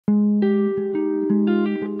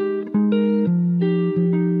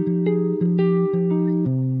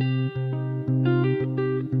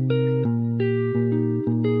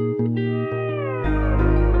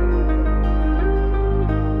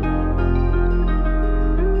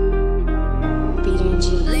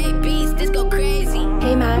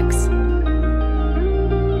tracks.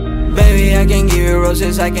 Baby, I can give you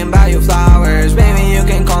roses, I can buy you flowers. Baby, you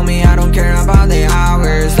can call me, I don't care about the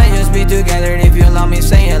hours. Let's just be together, if you love me,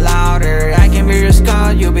 say it louder. I can be your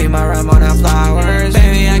skull, you be my Ramona flowers.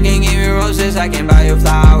 Baby, I can give you roses, I can buy you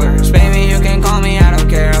flowers. Baby, you can call me, I don't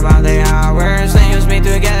care about the hours. Let's just be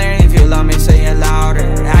together, if you love me, say it louder.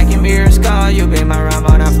 I can be your skull, you be my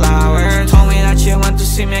Ramona flowers. Told me that you want to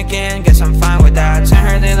see me again, guess I'm fine with that. Sent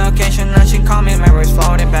her the location, now she called me, memories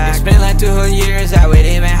floating back. It's been like 2 whole years that we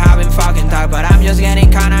even haven't fucking talked, but I'm just getting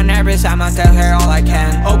kinda nervous, I'ma tell her all I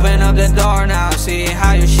can. Open up the door now, see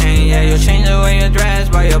how you change. Yeah, you change the way you dress,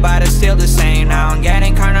 but your body's still the same. Now I'm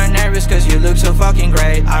getting kinda nervous cause you look so fucking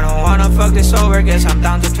great. I don't wanna fuck this over, guess I'm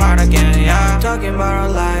down to try it again, yeah. Talking about our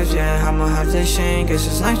lives, yeah, I'ma have to change. Guess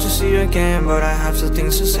it's nice to see you again, but I have some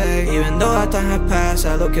things to say. Even though our time had passed,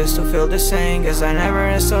 I look and still feel the same. Guess I never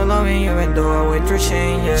is so loving you, even though I went through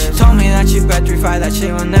changes. She told me that she petrified, that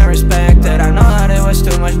she would never respect it. I know that it was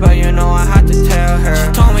too much, but you know I had to tell her.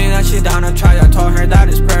 She told me that she down to try, I told her that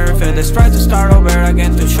is perfect. Let's try to start over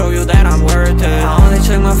again to show you that I'm worth it. I only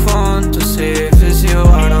check my phone to see if it's you.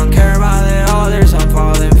 I don't care about the others, I'm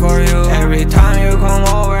falling for you. Every time you come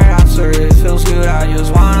over, after it feels good. I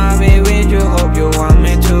just wanna be with you, hope you want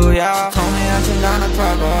me to, yeah. She told me that you're down to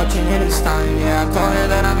try, but you need this time, yeah. I told her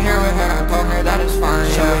that I'm here with her, I told her that it's fine,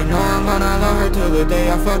 yeah. We know I'm gonna love her till the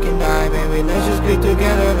day I fucking die. Baby, let's just be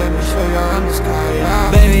together, let me show you on the sky,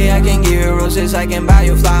 yeah. Baby, I can give you roses, I can buy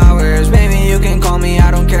you flowers. Baby, you can call me, I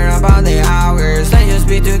don't care about the hours. Let's just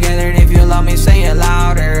be together, if you love me, say it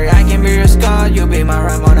louder. I can be your skull, you be my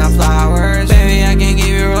Ramona flowers. Baby, I can give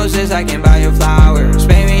you roses, I can buy